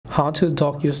How to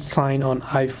DocuSign on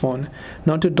iPhone.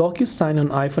 Now to DocuSign on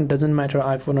iPhone, doesn't matter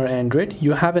iPhone or Android,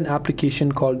 you have an application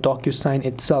called DocuSign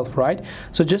itself, right?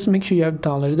 So just make sure you have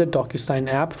downloaded the DocuSign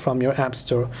app from your app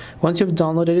store. Once you've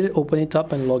downloaded it, open it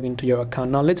up and log into your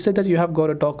account. Now let's say that you have got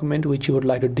a document which you would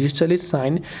like to digitally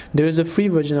sign. There is a free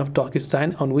version of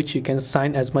DocuSign on which you can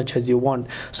sign as much as you want.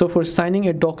 So for signing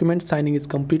a document, signing is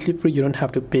completely free. You don't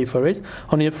have to pay for it.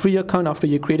 On your free account, after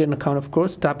you create an account, of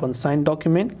course, tap on sign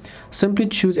document. Simply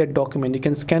choose a document. You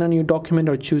can scan a new document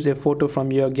or choose a photo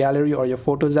from your gallery or your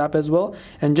photos app as well,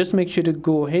 and just make sure to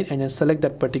go ahead and then select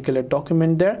that particular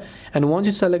document there. And once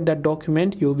you select that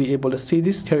document, you'll be able to see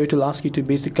this here. It will ask you to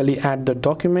basically add the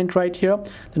document right here.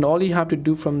 Then all you have to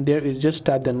do from there is just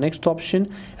tap the next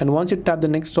option, and once you tap the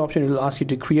next option, it will ask you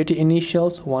to create your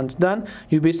initials. Once done,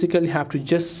 you basically have to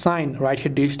just sign right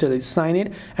here, digitally sign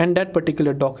it, and that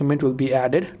particular document will be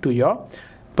added to your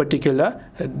particular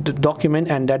document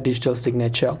and that digital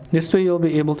signature. This way you'll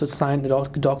be able to sign the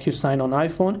DocuSign on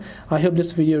iPhone. I hope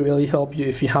this video really helped you.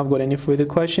 If you have got any further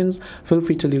questions, feel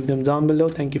free to leave them down below.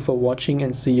 Thank you for watching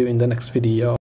and see you in the next video.